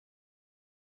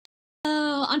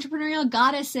Hello, entrepreneurial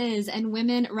goddesses and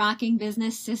women rocking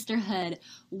business sisterhood.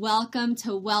 Welcome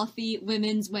to Wealthy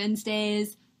Women's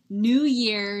Wednesdays, New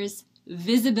Year's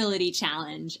Visibility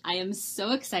Challenge. I am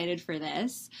so excited for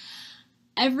this.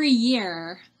 Every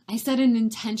year, I set an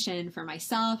intention for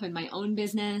myself and my own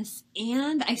business,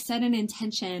 and I set an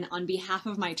intention on behalf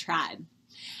of my tribe.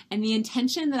 And the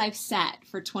intention that I've set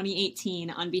for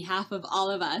 2018 on behalf of all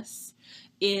of us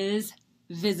is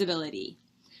visibility.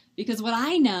 Because what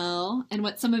I know, and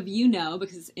what some of you know,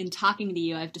 because in talking to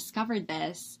you, I've discovered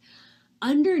this,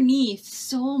 underneath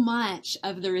so much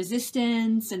of the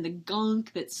resistance and the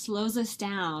gunk that slows us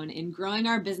down in growing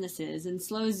our businesses and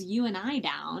slows you and I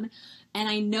down, and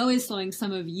I know is slowing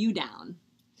some of you down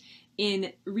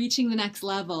in reaching the next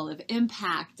level of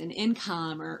impact and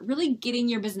income, or really getting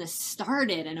your business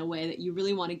started in a way that you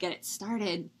really want to get it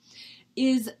started,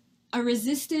 is a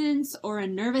resistance or a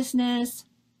nervousness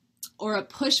or a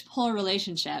push-pull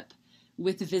relationship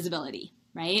with visibility,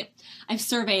 right? I've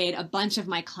surveyed a bunch of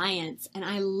my clients, and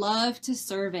I love to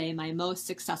survey my most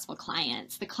successful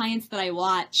clients. The clients that I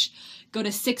watch go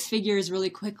to six figures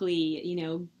really quickly,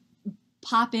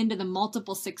 pop into the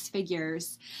multiple six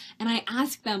figures, and I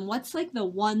ask them, what's like the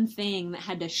one thing that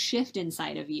had to shift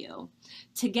inside of you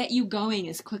to get you going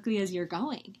as quickly as you're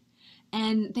going?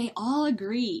 And they all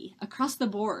agree across the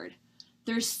board.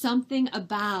 There's something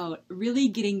about really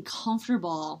getting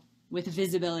comfortable with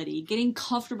visibility, getting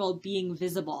comfortable being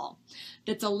visible,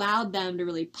 that's allowed them to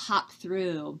really pop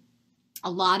through a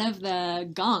lot of the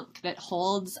gunk that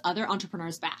holds other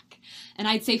entrepreneurs back. And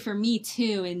I'd say for me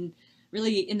too, in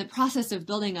the process of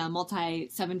building a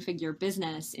multi-seven-figure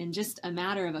business in just a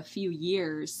matter of a few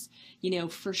years,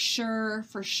 for sure,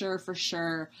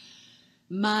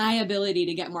 my ability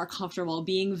to get more comfortable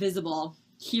being visible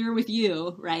here with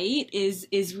you, right,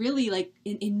 is really like,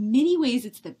 in many ways,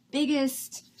 it's the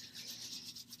biggest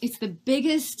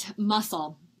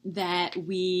muscle that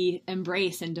we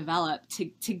embrace and develop to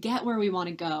get where we want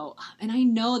to go. And I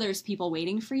know there's people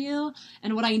waiting for you.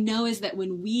 And what I know is that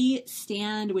when you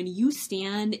stand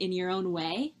in your own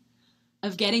way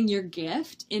of getting your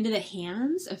gift into the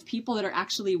hands of people that are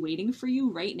actually waiting for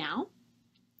you right now,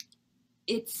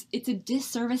 it's a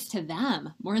disservice to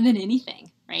them more than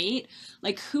anything, right?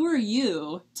 Like, who are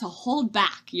you to hold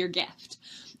back your gift?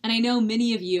 And I know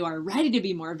many of you are ready to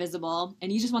be more visible,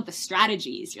 and you just want the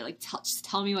strategies. You're like, just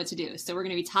tell me what to do. So we're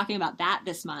going to be talking about that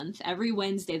this month. Every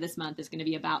Wednesday this month is going to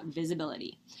be about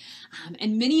visibility.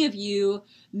 And many of you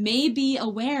may be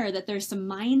aware that there's some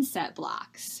mindset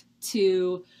blocks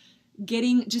to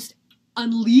just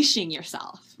unleashing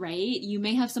yourself, right? You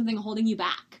may have something holding you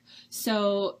back.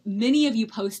 So many of you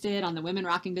posted on the Women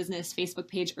Rocking Business Facebook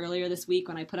page earlier this week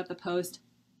when I put up the post,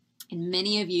 and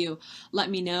many of you let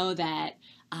me know that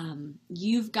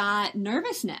you've got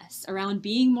nervousness around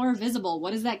being more visible.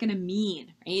 What is that going to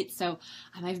mean, right? So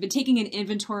I've been taking an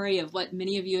inventory of what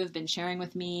many of you have been sharing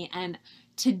with me, and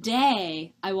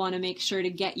today I want to make sure to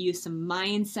get you some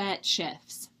mindset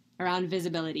shifts around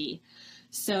visibility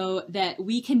so that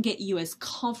we can get you as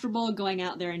comfortable going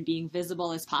out there and being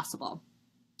visible as possible.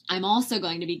 I'm also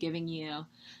going to be giving you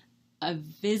a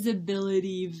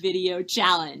visibility video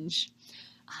challenge.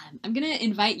 I'm going to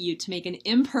invite you to make an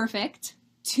imperfect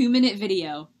 2-minute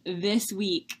video this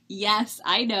week. Yes,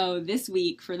 I know, this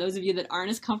week. For those of you that aren't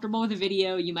as comfortable with a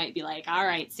video, you might be like, all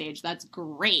right, Sage, that's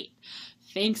great.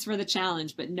 Thanks for the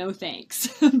challenge, but no thanks.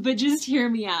 But just hear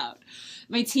me out.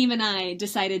 My team and I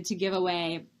decided to give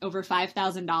away over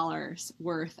 $5,000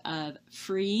 worth of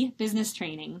free business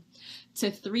training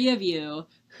to 3 of you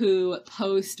who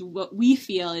post what we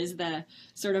feel is the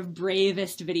sort of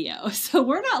bravest video. So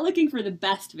we're not looking for the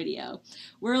best video.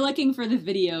 We're looking for the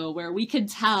video where we could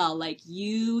tell, like,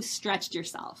 you stretched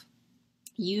yourself.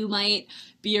 You might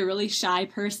be a really shy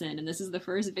person and this is the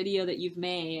first video that you've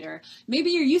made, or maybe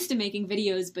you're used to making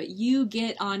videos, but you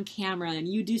get on camera and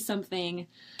you do something,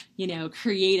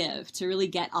 creative to really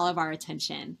get all of our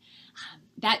attention.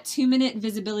 That 2-minute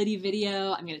visibility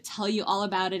video, I'm going to tell you all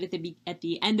about it at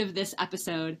the end of this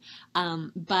episode.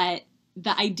 But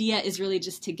the idea is really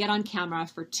just to get on camera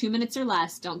for 2 minutes or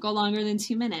less. Don't go longer than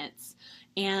 2 minutes,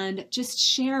 and just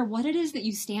share what it is that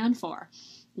you stand for.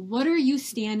 What are you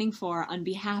standing for on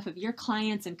behalf of your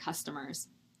clients and customers?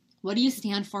 What do you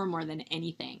stand for more than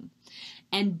anything?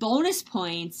 And bonus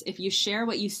points if you share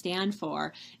what you stand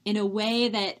for in a way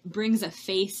that brings a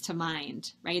face to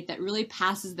mind, right? That really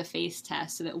passes the face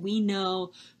test so that we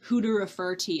know who to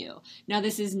refer to you. Now,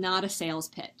 this is not a sales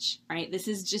pitch, right? This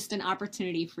is just an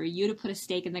opportunity for you to put a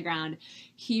stake in the ground.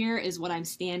 Here is what I'm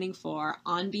standing for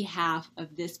on behalf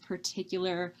of this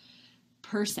particular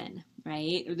person,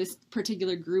 right? Or this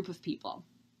particular group of people.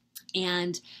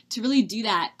 and to really do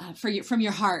that from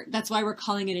your heart. That's why we're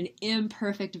calling it an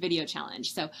imperfect video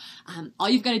challenge. So all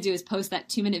you've got to do is post that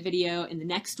 2-minute video in the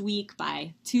next week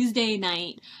by Tuesday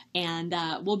night, and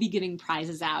we'll be giving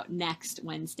prizes out next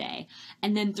Wednesday.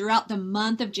 And then throughout the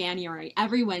month of January,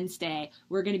 every Wednesday,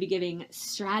 we're going to be giving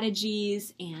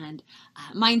strategies and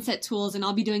mindset tools, and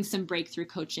I'll be doing some breakthrough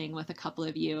coaching with a couple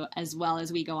of you as well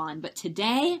as we go on. But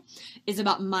today is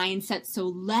about mindset. So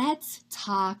let's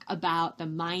talk about the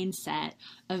mindset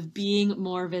of being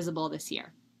more visible this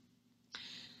year.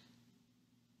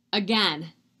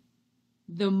 Again,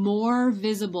 the more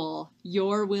visible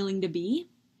you're willing to be,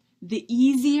 the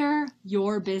easier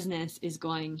your business is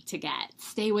going to get.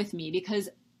 Stay with me, because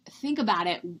think about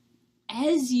it.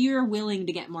 As you're willing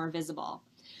to get more visible,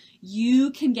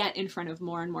 you can get in front of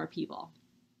more and more people.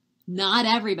 Not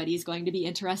everybody's going to be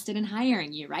interested in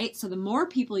hiring you, right? So the more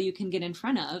people you can get in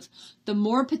front of, the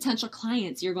more potential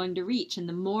clients you're going to reach, and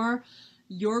the more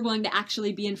you're going to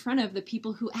actually be in front of the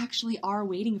people who actually are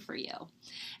waiting for you.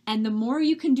 And the more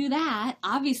you can do that,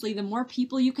 obviously, the more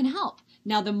people you can help.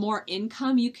 Now, the more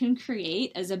income you can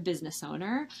create as a business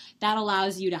owner, that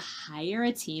allows you to hire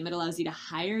a team. It allows you to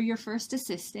hire your first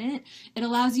assistant. It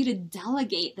allows you to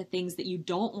delegate the things that you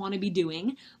don't want to be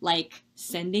doing, like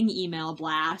sending email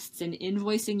blasts and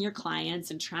invoicing your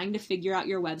clients and trying to figure out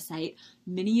your website.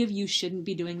 Many of you shouldn't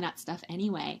be doing that stuff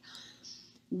anyway.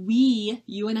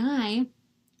 You and I,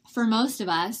 for most of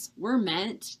us, we're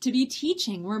meant to be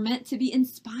teaching. We're meant to be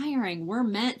inspiring. We're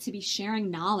meant to be sharing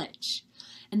knowledge.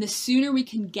 And the sooner we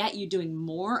can get you doing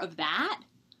more of that,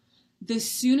 the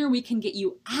sooner we can get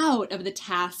you out of the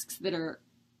tasks that are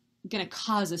going to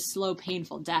cause a slow,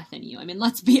 painful death in you. I mean,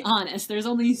 let's be honest. There's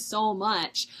only so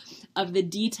much of the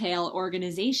detail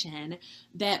organization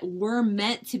that we're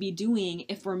meant to be doing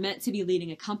if we're meant to be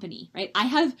leading a company, right? I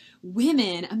have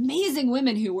women, amazing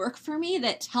women who work for me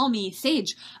that tell me,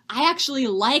 Sage, I actually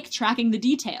like tracking the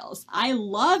details. I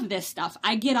love this stuff.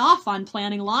 I get off on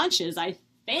planning launches.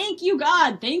 Thank you,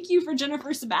 God. Thank you for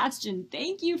Jennifer Sebastian.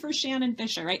 Thank you for Shannon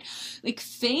Fisher, right? Like,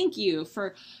 thank you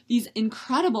for these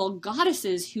incredible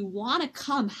goddesses who want to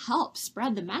come help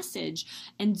spread the message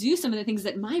and do some of the things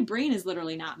that my brain is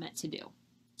literally not meant to do.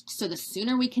 So the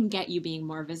sooner we can get you being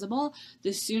more visible,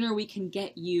 the sooner we can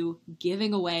get you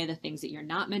giving away the things that you're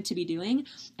not meant to be doing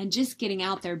and just getting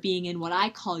out there, being in what I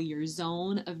call your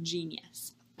zone of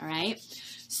genius. All right.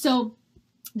 So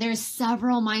there's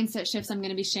several mindset shifts I'm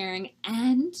going to be sharing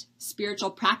and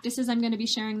spiritual practices I'm going to be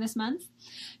sharing this month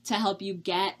to help you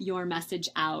get your message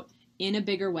out in a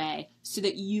bigger way so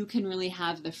that you can really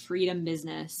have the freedom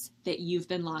business that you've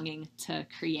been longing to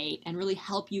create and really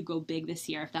help you go big this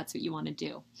year if that's what you want to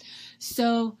do.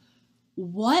 So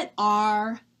what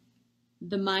are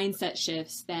the mindset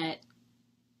shifts that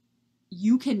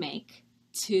you can make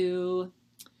to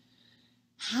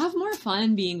have more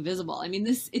fun being visible? I mean,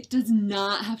 it does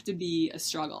not have to be a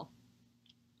struggle.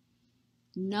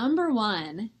 Number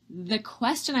one, the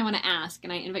question I want to ask,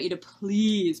 and I invite you to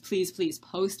please, please, please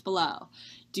post below.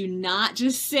 Do not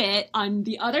just sit on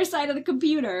the other side of the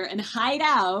computer and hide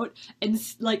out and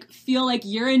feel like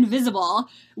you're invisible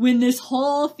when this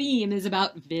whole theme is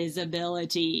about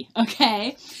visibility,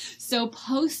 okay? So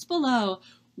post below,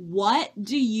 what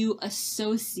do you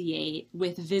associate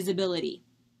with visibility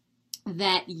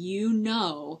that you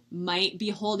know might be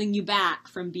holding you back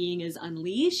from being as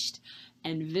unleashed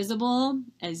and visible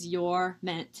as you're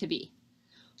meant to be?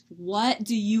 What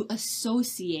do you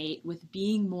associate with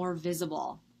being more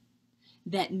visible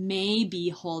that may be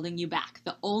holding you back?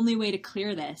 The only way to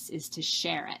clear this is to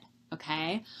share it,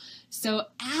 okay? So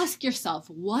ask yourself,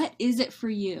 what is it for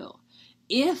you?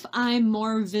 If I'm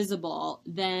more visible,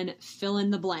 then fill in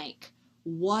the blank.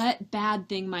 What bad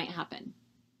thing might happen?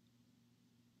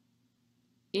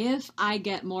 If I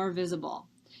get more visible,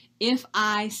 if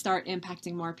I start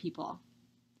impacting more people,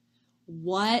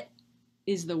 what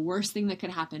is the worst thing that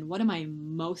could happen? What am I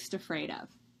most afraid of?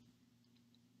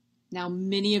 Now,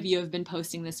 many of you have been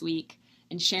posting this week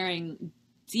and sharing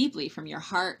deeply from your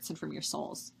hearts and from your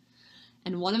souls.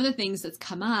 And one of the things that's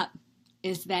come up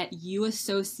is that you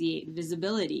associate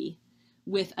visibility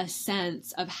with a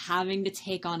sense of having to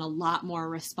take on a lot more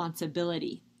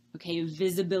responsibility. Okay,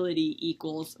 visibility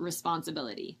equals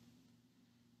responsibility.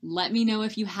 Let me know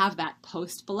if you have that.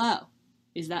 Post below.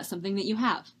 Is that something that you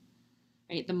have?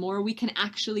 Right? The more we can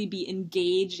actually be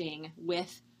engaging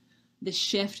with the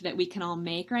shift that we can all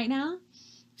make right now,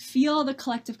 feel the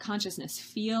collective consciousness,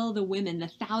 feel the women, the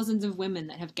thousands of women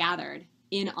that have gathered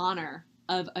in honor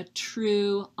of a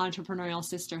true entrepreneurial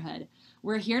sisterhood.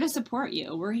 We're here to support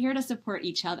you. We're here to support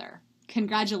each other.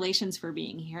 Congratulations for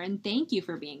being here, and thank you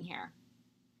for being here.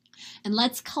 And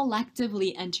let's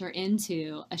collectively enter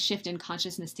into a shift in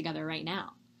consciousness together right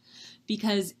now.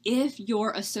 Because if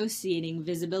you're associating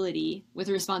visibility with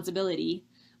responsibility,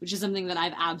 which is something that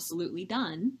I've absolutely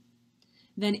done,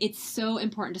 then it's so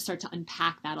important to start to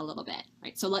unpack that a little bit,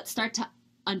 right? So let's start to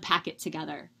unpack it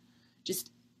together.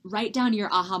 Just write down your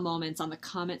aha moments on the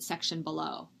comment section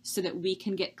below so that we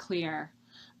can get clear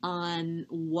on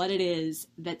what it is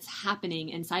that's happening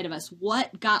inside of us.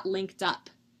 What got linked up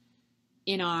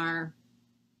in our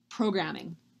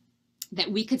programming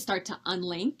that we could start to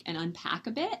unlink and unpack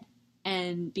a bit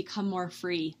and become more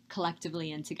free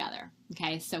collectively and together.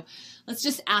 Okay, so let's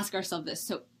just ask ourselves this.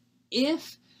 So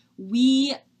if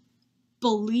we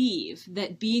believe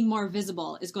that being more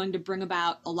visible is going to bring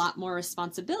about a lot more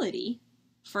responsibility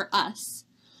for us,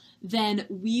 then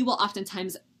we will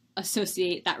oftentimes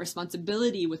associate that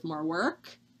responsibility with more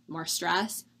work, more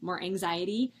stress, more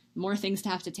anxiety, more things to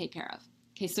have to take care of.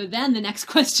 Okay, so then the next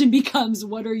question becomes,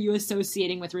 what are you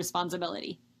associating with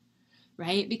responsibility?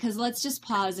 Right? Because let's just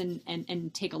pause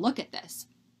and take a look at this.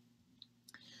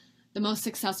 The most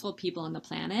successful people on the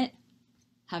planet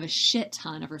have a shit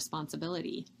ton of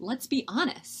responsibility. Let's be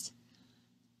honest.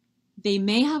 They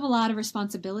may have a lot of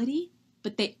responsibility,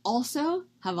 but they also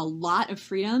have a lot of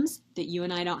freedoms that you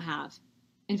and I don't have.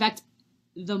 In fact,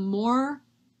 the more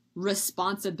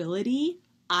responsibility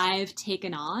I've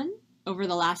taken on over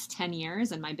the last 10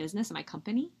 years in my business and my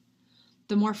company,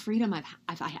 the more freedom I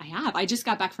have. I just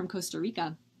got back from Costa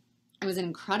Rica. It was an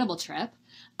incredible trip.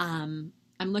 I'm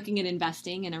looking at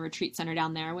investing in a retreat center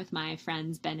down there with my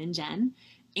friends Ben and Jen.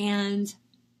 And,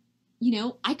 you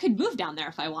know, I could move down there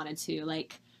if I wanted to.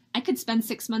 Like, I could spend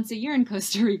 6 months a year in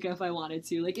Costa Rica if I wanted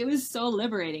to. Like, it was so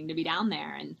liberating to be down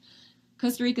there. And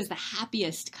Costa Rica is the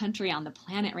happiest country on the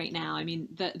planet right now. I mean,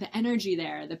 the energy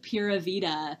there, the pura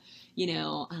vida,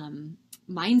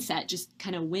 mindset just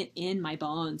kind of went in my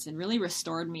bones and really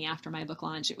restored me after my book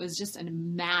launch. It was just a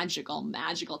magical,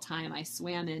 magical time. I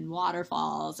swam in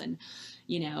waterfalls and,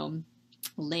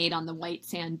 laid on the white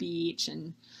sand beach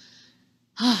and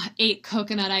ate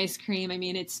coconut ice cream. I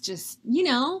mean, it's just,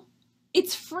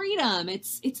 it's freedom.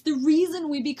 It's the reason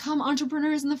we become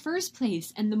entrepreneurs in the first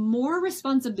place. And the more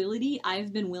responsibility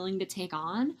I've been willing to take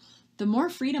on, the more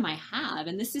freedom I have.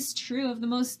 And this is true of the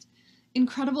most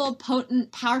incredible,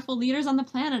 potent, powerful leaders on the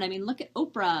planet. I mean, look at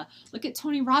Oprah, look at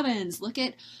Tony Robbins, look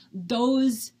at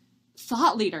those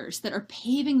thought leaders that are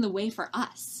paving the way for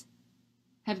us.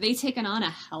 Have they taken on a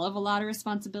hell of a lot of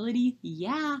responsibility?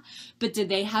 Yeah. But did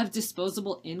they have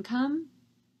disposable income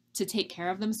to take care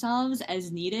of themselves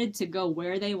as needed to go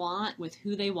where they want, with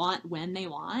who they want, when they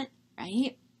want,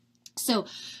 right? So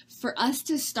for us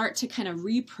to start to kind of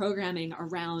reprogramming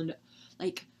around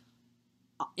like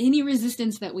any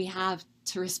resistance that we have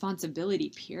to responsibility,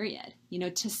 period,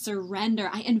 to surrender.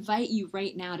 I invite you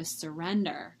right now to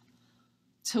surrender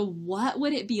to what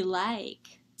would it be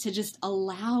like to just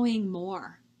allowing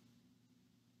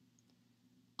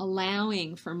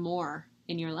for more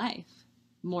in your life,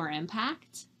 more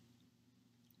impact,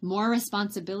 more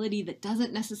responsibility that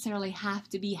doesn't necessarily have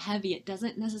to be heavy. It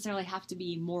doesn't necessarily have to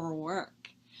be more work.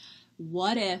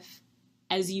 What if,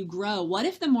 as you grow, what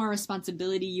if the more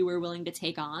responsibility you were willing to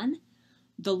take on,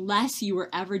 the less you were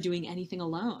ever doing anything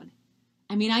alone?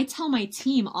 I mean, I tell my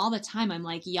team all the time, I'm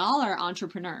like, y'all are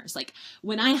entrepreneurs. Like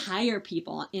when I hire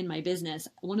people in my business,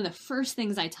 one of the first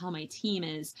things I tell my team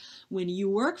is when you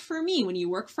work for me, when you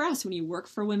work for us, when you work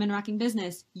for Women Rocking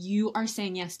Business, you are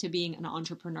saying yes to being an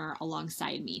entrepreneur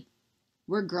alongside me.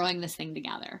 We're growing this thing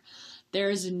together.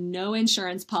 There's no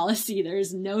insurance policy.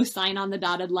 There's no sign on the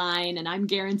dotted line. And I'm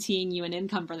guaranteeing you an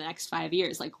income for the next 5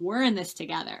 years. Like we're in this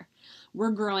together.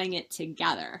 We're growing it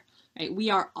together. Right? We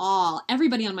are all,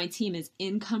 everybody on my team is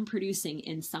income producing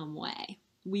in some way.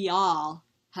 We all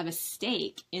have a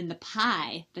stake in the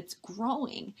pie that's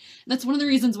growing. And that's one of the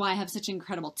reasons why I have such an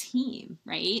incredible team,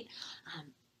 right?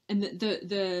 And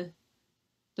the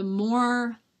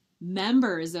more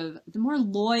members of, the more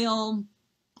loyal,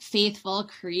 faithful,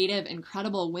 creative,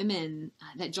 incredible women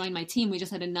that join my team. We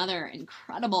just had another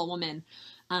incredible woman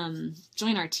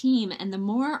join our team. And the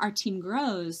more our team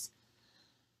grows,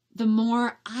 the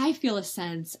more I feel a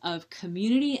sense of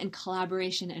community and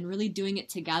collaboration and really doing it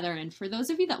together. And for those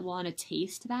of you that want to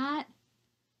taste that,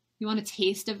 you want a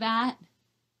taste of that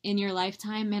in your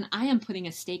lifetime, man, I am putting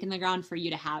a stake in the ground for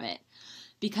you to have it.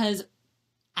 Because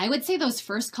I would say those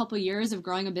first couple years of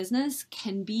growing a business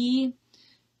can be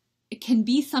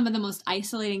some of the most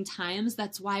isolating times.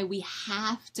 That's why we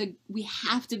have to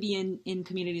be in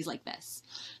communities like this.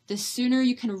 The sooner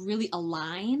you can really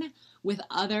align with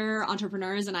other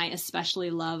entrepreneurs, and I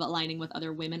especially love aligning with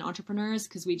other women entrepreneurs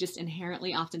because we just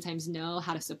inherently oftentimes know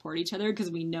how to support each other because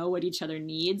we know what each other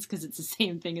needs, because it's the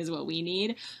same thing as what we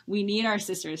need. We need our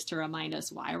sisters to remind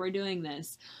us why we're doing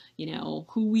this,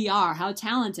 who we are, how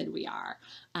talented we are,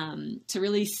 to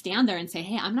really stand there and say,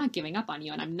 hey, I'm not giving up on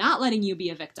you, and I'm not letting you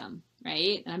be a victim,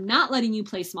 right? And I'm not letting you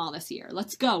play small this year.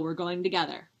 Let's go. We're going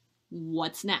together.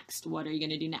 What's next? What are you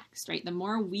going to do next, right? The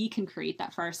more we can create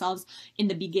that for ourselves in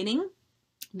the beginning,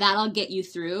 that'll get you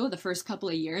through the first couple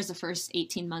of years, the first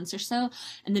 18 months or so.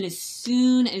 And then as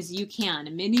soon as you can,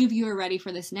 and many of you are ready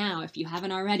for this now, if you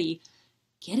haven't already,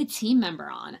 get a team member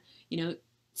on.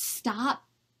 Stop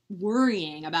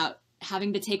worrying about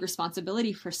having to take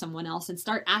responsibility for someone else and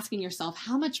start asking yourself,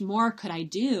 how much more could I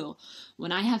do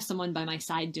when I have someone by my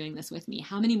side doing this with me?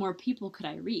 How many more people could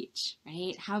I reach,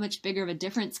 right? How much bigger of a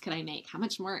difference could I make? How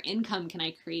much more income can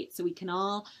I create so we can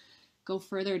all go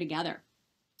further together?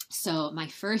 So my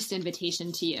first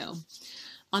invitation to you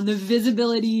on the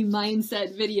visibility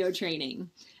mindset video training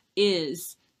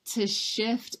is to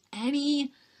shift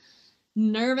any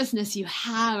nervousness you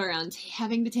have around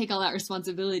having to take all that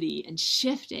responsibility and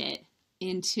shift it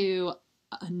into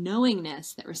a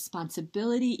knowingness that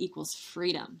responsibility equals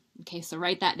freedom. Okay, so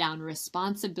write that down.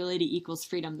 Responsibility equals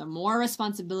freedom. The more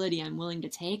responsibility I'm willing to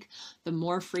take, the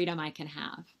more freedom I can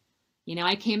have.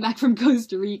 I came back from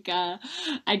Costa Rica.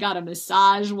 I got a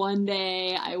massage one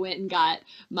day. I went and got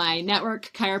my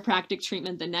network chiropractic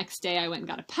treatment the next day. I went and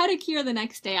got a pedicure the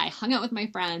next day. I hung out with my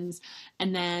friends.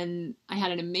 And then I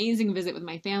had an amazing visit with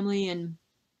my family. And,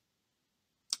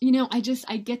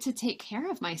 I get to take care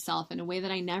of myself in a way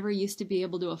that I never used to be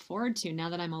able to afford to now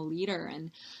that I'm a leader.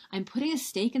 And I'm putting a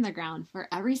stake in the ground for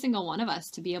every single one of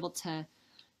us to be able to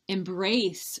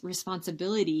embrace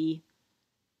responsibility.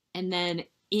 And then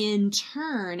in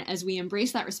turn, as we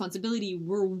embrace that responsibility,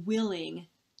 we're willing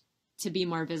to be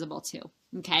more visible too.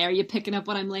 Okay, are you picking up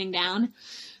what I'm laying down?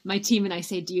 My team and I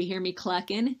say, do you hear me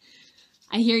clucking?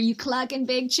 I hear you clucking,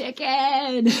 big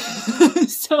chicken.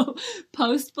 So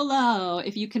post below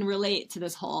if you can relate to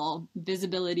this whole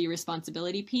visibility,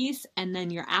 responsibility piece, and then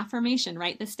your affirmation,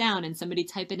 write this down and somebody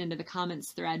type it into the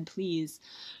comments thread, please.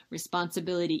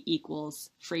 Responsibility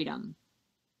equals freedom.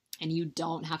 And you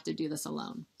don't have to do this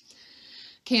alone.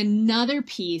 Okay, another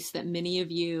piece that many of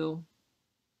you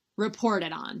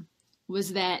reported on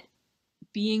was that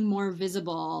being more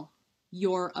visible,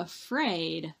 you're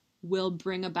afraid will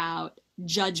bring about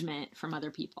judgment from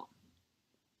other people.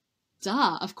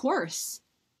 Duh, of course.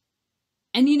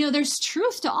 And there's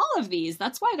truth to all of these.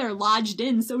 That's why they're lodged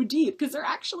in so deep, because they're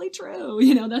actually true.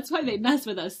 That's why they mess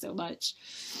with us so much.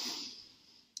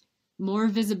 More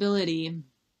visibility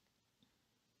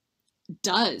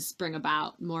does bring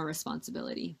about more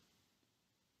responsibility.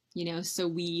 So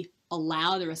we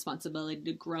allow the responsibility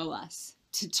to grow us,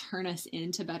 to turn us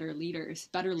into better leaders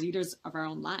of our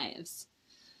own lives.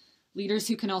 Leaders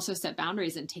who can also set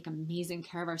boundaries and take amazing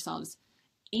care of ourselves.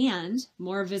 And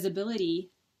more visibility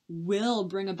will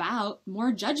bring about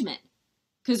more judgment.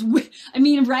 Because,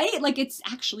 right? Like, it's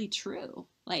actually true.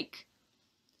 Like,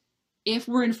 if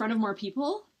we're in front of more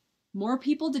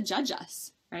people to judge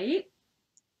us, right?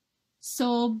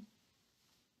 So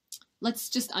let's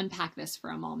just unpack this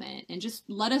for a moment and just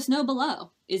let us know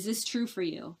below. Is this true for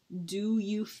you? Do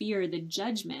you fear the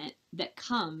judgment that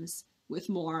comes with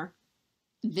more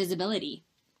visibility?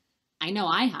 I know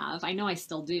I have. I know I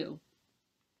still do.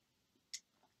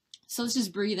 So let's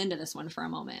just breathe into this one for a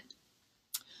moment.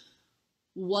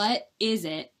 What is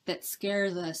it that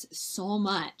scares us so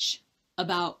much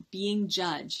about being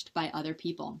judged by other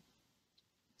people?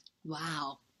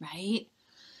 Wow, right?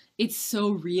 It's so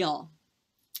real.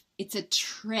 It's a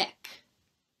trick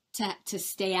to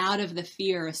stay out of the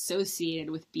fear associated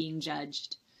with being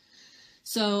judged.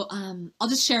 So I'll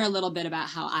just share a little bit about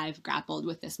how I've grappled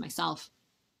with this myself.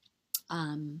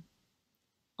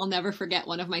 I'll never forget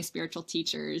one of my spiritual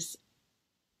teachers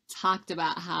talked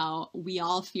about how we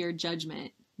all fear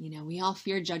judgment. We all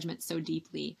fear judgment so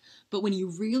deeply. But when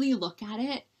you really look at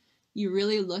it, you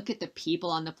really look at the people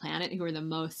on the planet who are the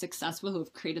most successful, who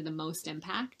have created the most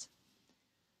impact.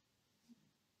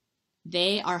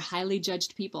 They are highly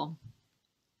judged people.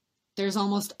 There's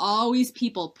almost always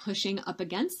people pushing up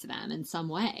against them in some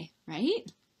way,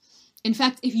 right? In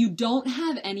fact, if you don't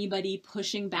have anybody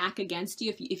pushing back against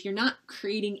you, if you're not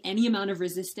creating any amount of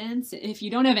resistance, if you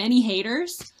don't have any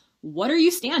haters, what are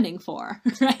you standing for,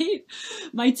 right?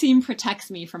 My team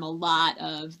protects me from a lot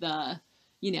of the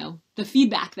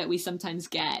feedback that we sometimes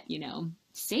get,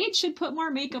 Sage should put more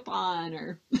makeup on,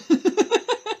 or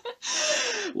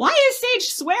why is Sage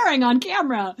swearing on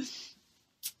camera?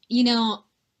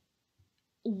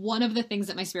 one of the things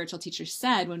that my spiritual teacher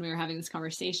said when we were having this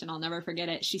conversation, I'll never forget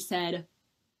it. She said,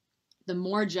 the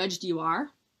more judged you are,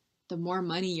 the more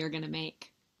money you're going to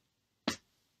make.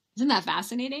 Isn't that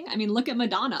fascinating? I mean, look at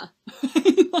Madonna.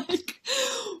 Like,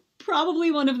 probably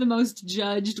one of the most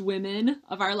judged women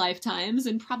of our lifetimes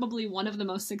and probably one of the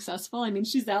most successful. I mean,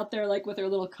 she's out there like with her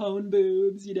little cone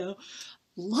boobs, you know.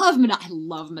 Love Madonna. I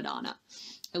love Madonna.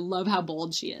 I love how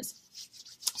bold she is.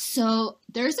 So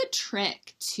there's a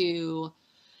trick to,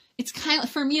 it's kind of,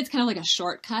 for me, it's kind of like a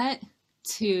shortcut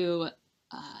to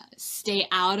stay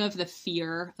out of the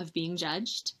fear of being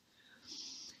judged.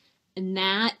 And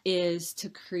that is to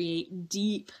create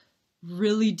deep,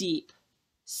 really deep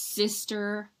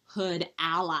sisterhood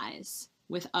allies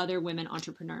with other women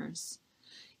entrepreneurs.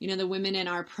 You know, the women in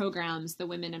our programs, the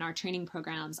women in our training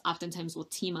programs, oftentimes will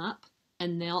team up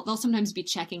and they'll sometimes be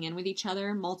checking in with each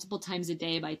other multiple times a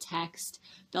day by text.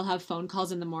 They'll have phone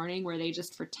calls in the morning where they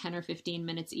just for 10 or 15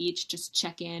 minutes each just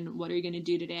check in. What are you going to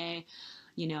do today?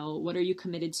 You know, what are you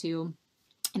committed to?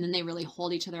 And then they really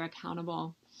hold each other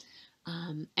accountable.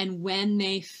 And when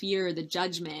they fear the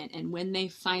judgment and when they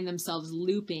find themselves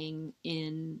looping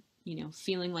in, you know,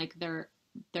 feeling like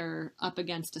they're up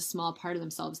against a small part of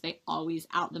themselves, they always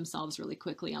out themselves really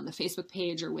quickly on the Facebook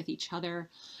page or with each other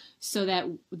so that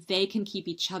they can keep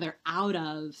each other out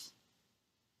of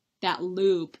that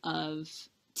loop of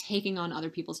taking on other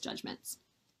people's judgments.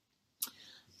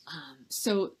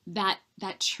 So that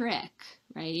trick,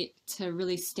 right, to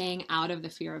really staying out of the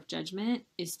fear of judgment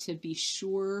is to be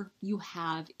sure you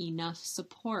have enough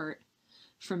support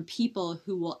from people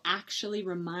who will actually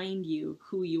remind you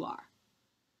who you are.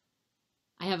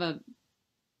 I have a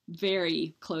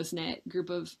very close-knit group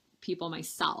of people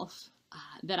myself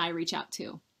that I reach out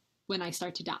to when I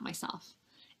start to doubt myself.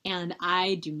 And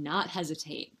I do not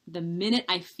hesitate. The minute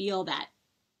I feel that,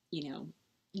 you know,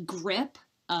 grip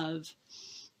of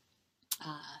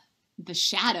the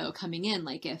shadow coming in,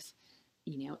 like if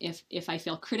I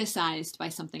feel criticized by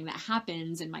something that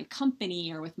happens in my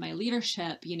company or with my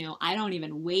leadership, you know, I don't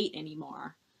even wait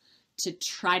anymore to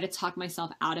try to talk myself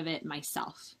out of it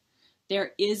myself.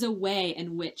 There is a way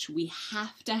in which we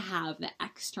have to have the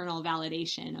external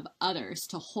validation of others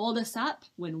to hold us up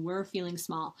when we're feeling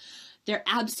small. There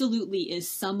absolutely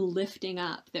is some lifting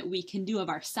up that we can do of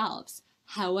ourselves.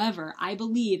 However, I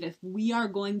believe if we are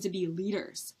going to be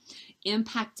leaders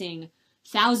impacting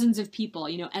thousands of people,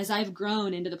 you know, as I've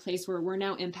grown into the place where we're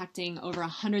now impacting over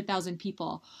 100,000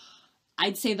 people,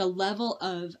 I'd say the level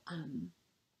of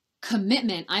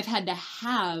commitment I've had to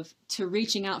have to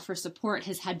reaching out for support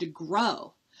has had to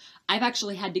grow. I've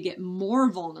actually had to get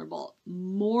more vulnerable,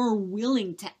 more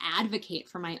willing to advocate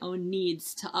for my own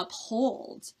needs, to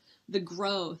uphold the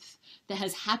growth that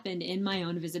has happened in my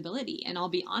own visibility. And I'll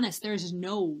be honest, there is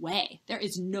no way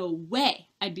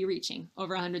I'd be reaching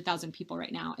over 100,000 people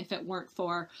right now if it weren't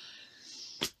for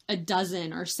a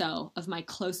dozen or so of my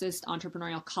closest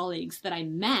entrepreneurial colleagues that I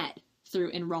met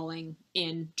through enrolling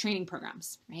in training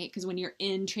programs, right? Because when you're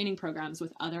in training programs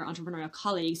with other entrepreneurial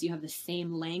colleagues, you have the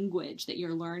same language that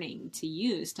you're learning to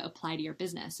use to apply to your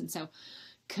business. And so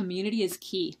community is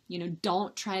key. You know,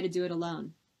 don't try to do it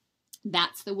alone.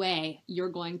 That's the way you're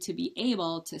going to be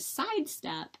able to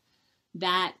sidestep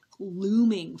that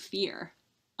looming fear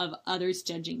of others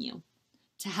judging you,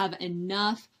 to have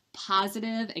enough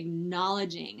positive,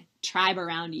 acknowledging tribe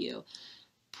around you,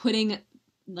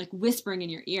 whispering in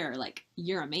your ear, like,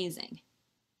 you're amazing.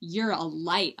 You're a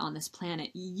light on this planet.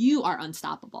 You are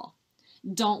unstoppable.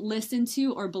 Don't listen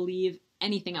to or believe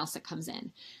anything else that comes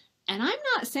in. And I'm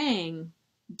not saying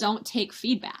don't take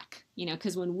feedback, you know,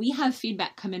 because when we have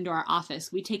feedback come into our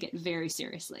office, we take it very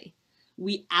seriously.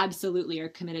 We absolutely are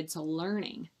committed to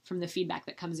learning from the feedback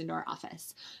that comes into our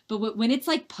office. But when it's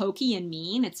like pokey and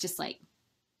mean, it's just like,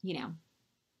 you know,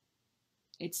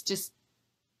 it's just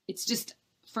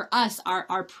for us,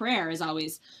 our prayer is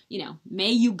always, you know,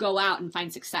 may you go out and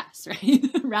find success, right?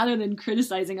 Rather than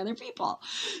criticizing other people.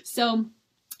 So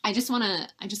I just want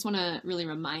to really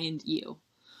remind you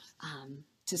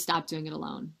to stop doing it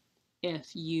alone.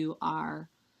 If you are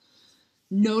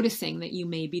noticing that you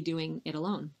may be doing it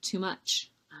alone too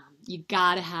much, you've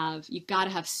got to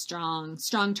have strong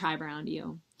tribe around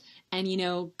you. And, you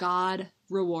know, God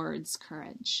rewards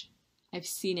courage. I've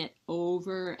seen it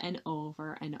over and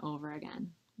over and over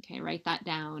again. Okay, write that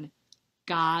down.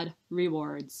 God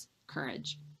rewards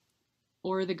courage,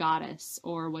 or the goddess,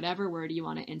 or whatever word you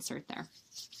want to insert there.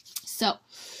 So,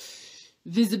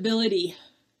 visibility,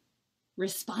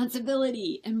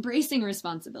 responsibility, embracing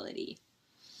responsibility,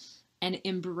 and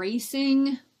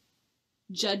embracing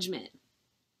judgment,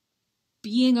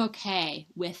 being okay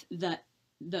with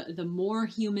the more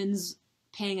humans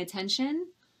paying attention,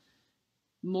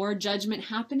 more judgment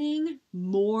happening,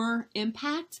 more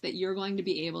impact that you're going to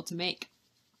be able to make.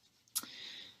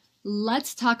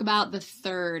 Let's talk about the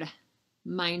third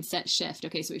mindset shift.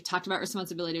 Okay, so we've talked about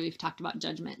responsibility, we've talked about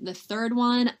judgment. The third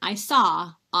one I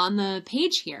saw on the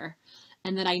page here,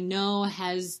 and that I know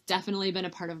has definitely been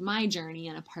a part of my journey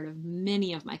and a part of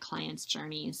many of my clients'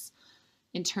 journeys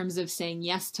in terms of saying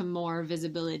yes to more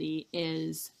visibility,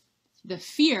 is the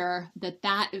fear that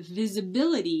that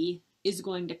visibility is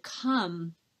going to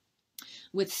come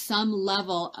with some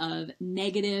level of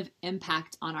negative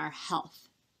impact on our health.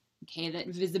 Okay, that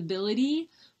visibility,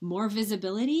 more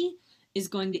visibility, is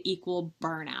going to equal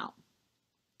burnout.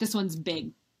 This one's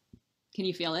big. Can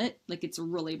you feel it? Like, it's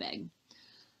really big.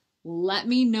 Let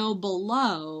me know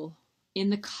below in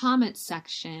the comments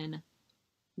section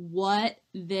what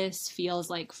this feels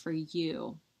like for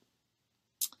you.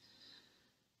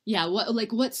 Yeah,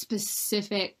 what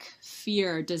specific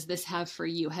fear does this have for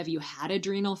you? Have you had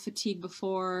adrenal fatigue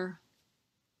before?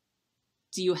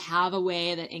 Do you have a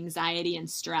way that anxiety and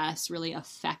stress really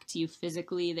affect you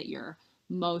physically that you're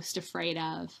most afraid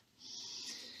of?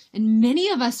 And many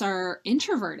of us are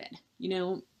introverted. You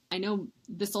know, I know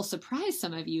this will surprise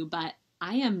some of you, but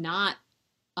I am not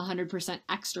 100%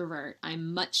 extrovert.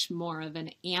 I'm much more of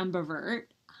an ambivert.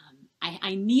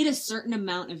 I need a certain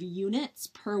amount of units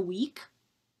per week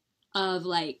of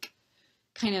like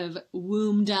kind of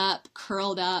wombed up,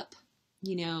 curled up,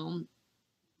 you know,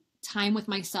 time with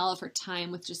myself or time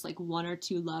with just like one or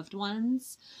two loved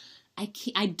ones.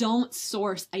 I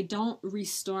don't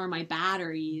restore my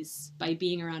batteries by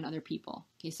being around other people.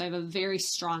 Okay, so I have a very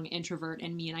strong introvert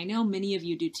in me, and I know many of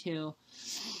you do too.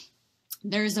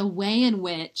 There's a way in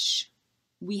which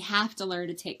we have to learn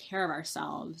to take care of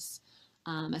ourselves,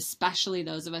 especially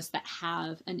those of us that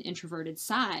have an introverted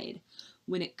side,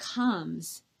 when it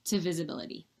comes to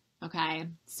visibility. Okay,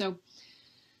 so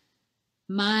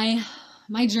my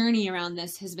journey around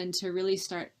this has been to really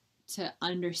start to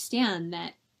understand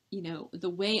that, you know, the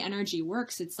way energy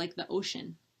works, it's like the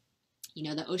ocean. You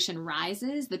know, the ocean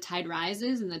rises, the tide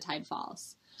rises, and the tide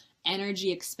falls.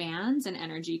 Energy expands and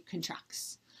energy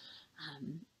contracts.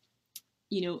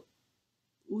 You know,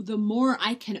 the more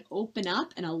I can open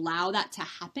up and allow that to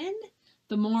happen,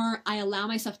 the more I allow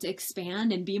myself to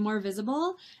expand and be more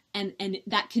visible, and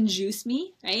that can juice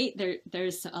me, right?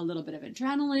 There's a little bit of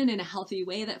adrenaline in a healthy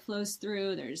way that flows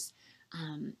through. There's,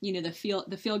 you know, the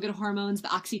feel good hormones, the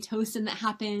oxytocin that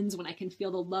happens when I can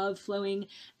feel the love flowing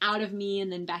out of me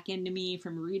and then back into me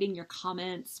from reading your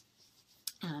comments.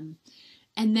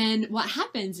 And then what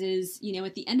happens is, you know,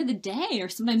 at the end of the day, or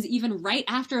sometimes even right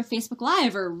after a Facebook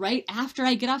Live or right after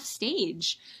I get off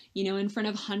stage, you know, in front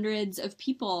of hundreds of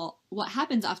people, what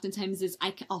happens oftentimes is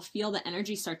I'll feel the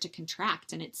energy start to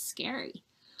contract, and it's scary.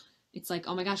 It's like,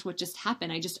 oh my gosh, what just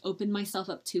happened? I just opened myself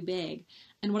up too big.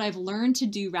 And what I've learned to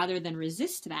do rather than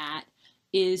resist that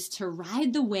is to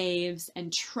ride the waves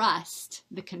and trust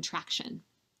the contraction.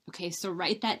 Okay, so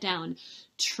write that down.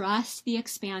 Trust the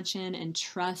expansion and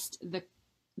trust the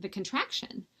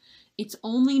contraction. It's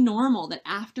only normal that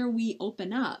after we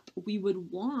open up, we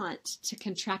would want to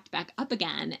contract back up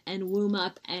again and womb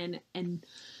up and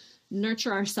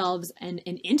nurture ourselves and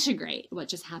integrate what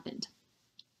just happened.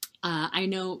 I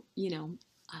know, you know,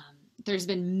 there's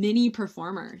been many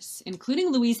performers,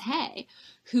 including Louise Hay,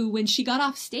 who when she got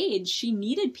off stage, she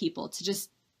needed people to just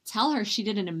tell her she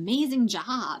did an amazing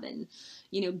job and,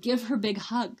 you know, give her big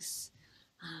hugs.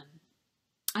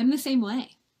 I'm the same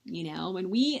way. You know,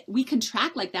 when we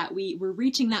contract like that, we're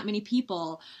reaching that many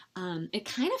people. It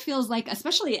kind of feels like,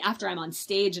 especially after I'm on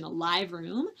stage in a live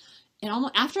room,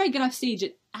 after I get off stage,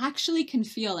 it actually can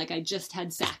feel like I just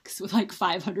had sex with like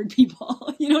 500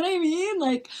 people. You know what I mean?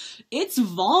 Like, it's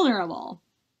vulnerable.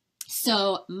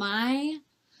 So my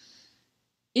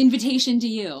invitation to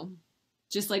you,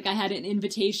 just like I had an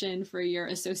invitation for your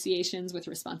associations with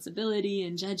responsibility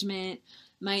and judgment,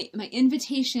 my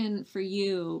invitation for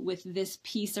you with this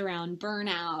piece around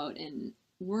burnout and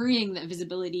worrying that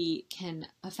visibility can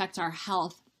affect our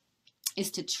health is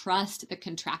to trust the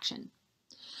contraction.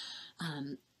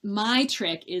 My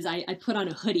trick is I put on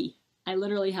a hoodie. I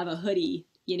literally have a hoodie,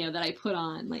 you know, that I put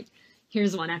on. Like,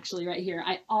 here's one actually right here.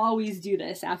 I always do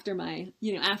this after my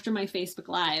Facebook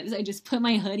Lives. I just put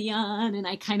my hoodie on and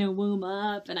I kind of womb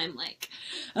up and I'm like,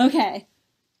 okay,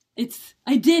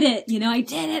 I did it, you know, I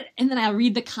did it. And then I'll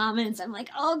read the comments. I'm like,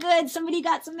 oh, good. Somebody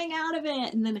got something out of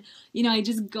it. And then, you know, I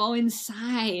just go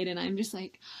inside and I'm just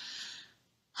like,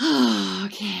 oh,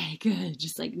 okay, good.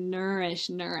 Just like nourish.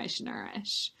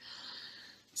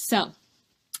 So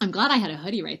I'm glad I had a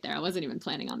hoodie right there. I wasn't even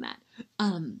planning on that.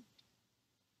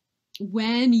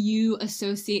 when you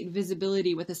associate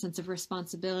visibility with a sense of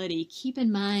responsibility, keep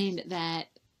in mind that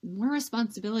more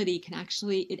responsibility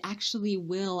it actually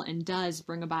will and does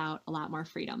bring about a lot more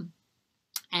freedom.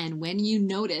 And when you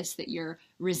notice that you're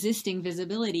resisting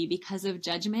visibility because of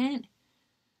judgment,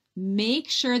 make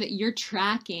sure that you're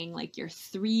tracking like your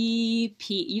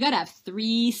you got to have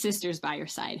 3 sisters by your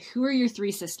side. Who are your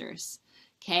 3 sisters?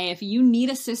 Okay, if you need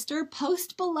a sister,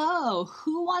 post below.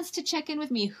 Who wants to check in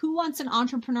with me? Who wants an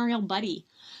entrepreneurial buddy?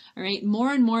 All right,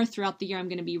 more and more throughout the year, I'm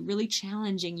going to be really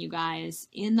challenging you guys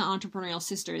in the entrepreneurial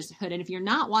sisterhood. And if you're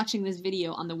not watching this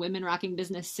video on the Women Rocking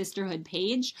Business Sisterhood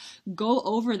page, go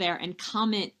over there and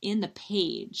comment in the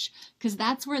page, because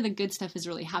that's where the good stuff is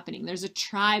really happening. There's a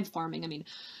tribe forming. I mean,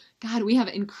 God, we have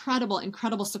incredible,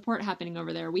 incredible support happening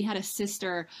over there. We had a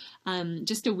sister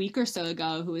just a week or so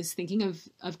ago who was thinking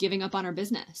of giving up on her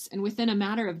business. And within a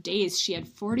matter of days, she had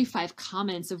 45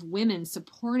 comments of women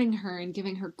supporting her and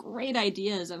giving her great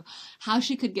ideas of how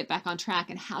she could get back on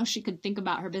track and how she could think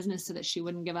about her business so that she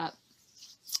wouldn't give up.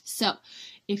 So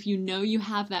if you know you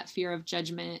have that fear of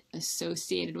judgment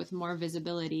associated with more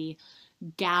visibility,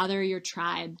 gather your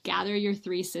tribe, gather your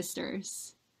 3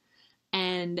 sisters,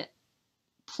 and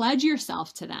pledge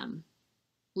yourself to them.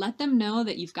 Let them know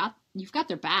that you've got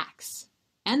their backs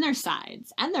and their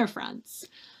sides and their fronts,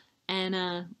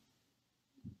 and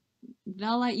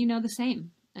they'll let you know the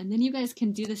same. And then you guys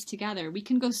can do this together. We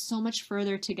can go so much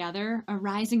further together. A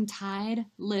rising tide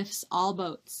lifts all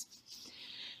boats.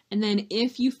 And then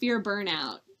if you fear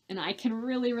burnout, and I can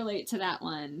really relate to that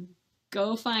one,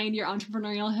 go find your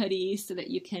entrepreneurial hoodie so that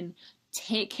you can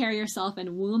take care of yourself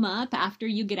and womb up after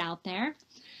you get out there.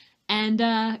 And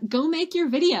go make your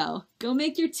video. Go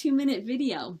make your 2-minute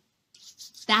video.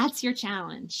 That's your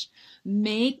challenge.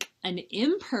 Make an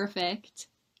imperfect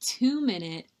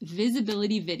 2-minute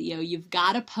visibility video. You've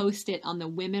got to post it on the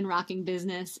Women Rocking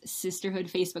Business Sisterhood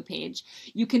Facebook page.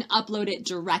 You can upload it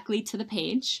directly to the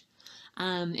page.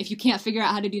 If you can't figure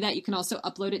out how to do that, you can also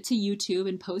upload it to YouTube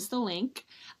and post the link.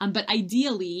 But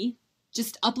ideally,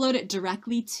 just upload it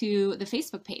directly to the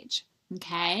Facebook page.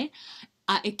 Okay?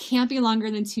 It can't be longer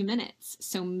than 2 minutes.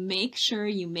 So make sure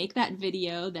you make that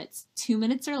video that's 2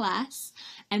 minutes or less,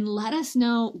 and let us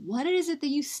know, what is it that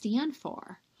you stand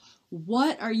for?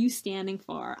 What are you standing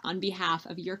for on behalf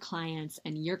of your clients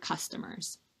and your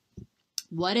customers?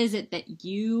 What is it that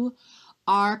you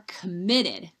are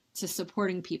committed to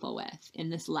supporting people with in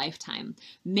this lifetime?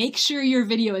 Make sure your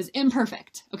video is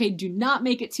imperfect. Okay, do not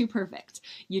make it too perfect.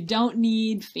 You don't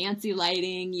need fancy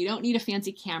lighting. You don't need a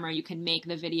fancy camera. You can make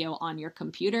the video on your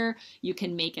computer. You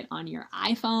can make it on your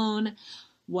iPhone.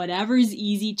 Whatever's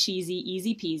easy, cheesy,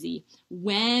 easy peasy.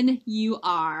 When you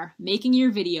are making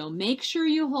your video, make sure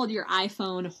you hold your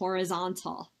iPhone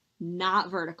horizontal,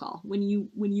 not vertical. When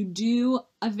you do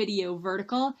a video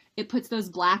vertical, it puts those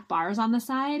black bars on the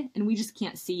side and we just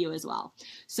can't see you as well.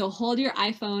 So hold your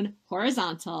iPhone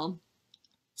horizontal,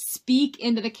 speak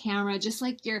into the camera just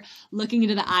like you're looking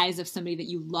into the eyes of somebody that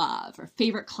you love, or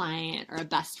favorite client, or a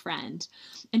best friend,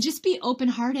 and just be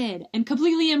open-hearted and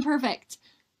completely imperfect.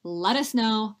 Let us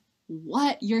know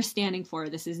what you're standing for.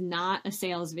 This is not a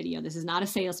sales video. This is not a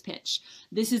sales pitch.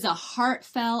 This is a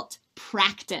heartfelt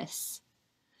practice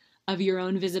of your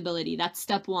own visibility. That's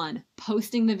step 1.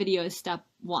 Posting the video is step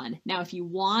 1. Now, if you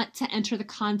want to enter the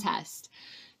contest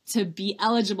to be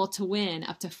eligible to win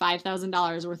up to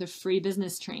 $5,000 worth of free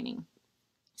business training,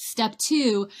 step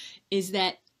 2 is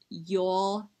that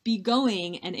you'll be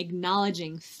going and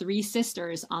acknowledging 3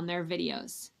 sisters on their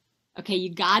videos. Okay,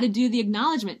 you got to do the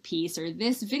acknowledgement piece, or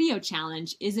this video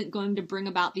challenge isn't going to bring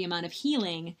about the amount of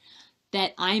healing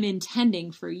that I'm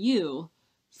intending for you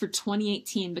for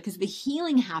 2018, because the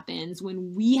healing happens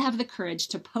when we have the courage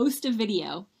to post a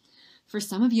video. For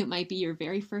some of you, it might be your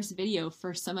very first video.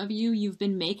 For some of you, you've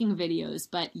been making videos,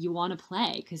 but you want to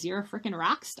play because you're a freaking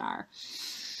rock star.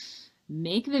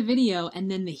 Make the video, and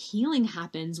then the healing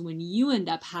happens when you end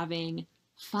up having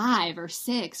 5 or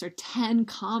 6 or 10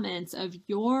 comments of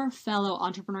your fellow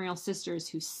entrepreneurial sisters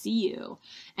who see you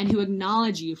and who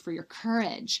acknowledge you for your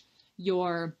courage,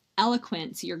 your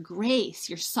eloquence, your grace,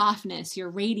 your softness, your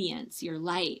radiance, your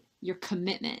light, your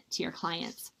commitment to your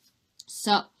clients.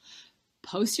 So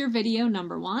post your video,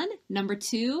 number 1. Number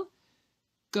 2,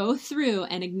 go through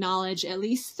and acknowledge at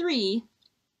least 3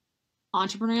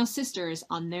 entrepreneurial sisters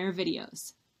on their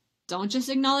videos. Don't just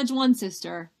acknowledge 1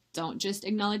 sister. Don't just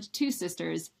acknowledge 2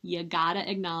 sisters. You gotta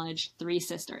acknowledge 3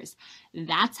 sisters.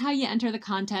 That's how you enter the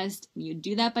contest. You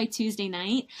do that by Tuesday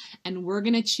night, and we're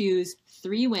gonna choose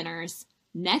 3 winners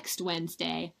next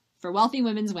Wednesday for Wealthy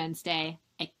Women's Wednesday.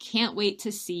 I can't wait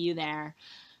to see you there.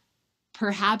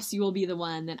 Perhaps you will be the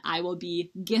one that I will be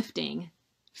gifting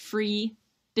free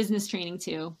business training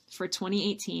too for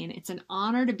 2018. It's an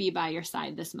honor to be by your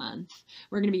side this month.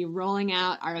 We're going to be rolling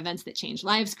out our Events That Change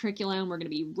Lives curriculum. We're going to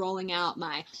be rolling out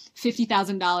my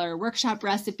 $50,000 workshop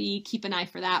recipe. Keep an eye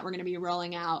for that. We're going to be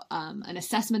rolling out an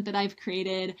assessment that I've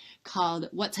created called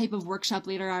What Type of Workshop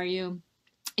Leader Are You?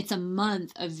 It's a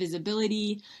month of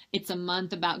visibility. It's a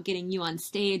month about getting you on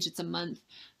stage. It's a month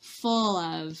full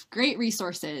of great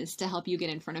resources to help you get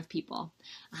in front of people.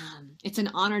 It's an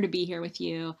honor to be here with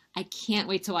you. I can't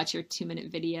wait to watch your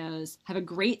 2-minute videos. Have a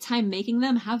great time making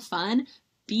them. Have fun.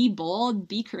 Be bold.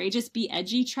 Be courageous. Be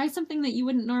edgy. Try something that you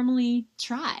wouldn't normally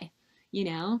try. You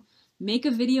know, make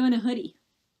a video in a hoodie.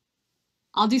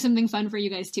 I'll do something fun for you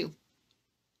guys too.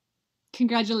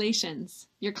 Congratulations.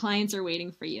 Your clients are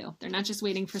waiting for you. They're not just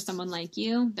waiting for someone like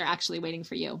you. They're actually waiting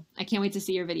for you. I can't wait to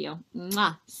see your video.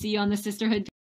 Mwah. See you on the Sisterhood.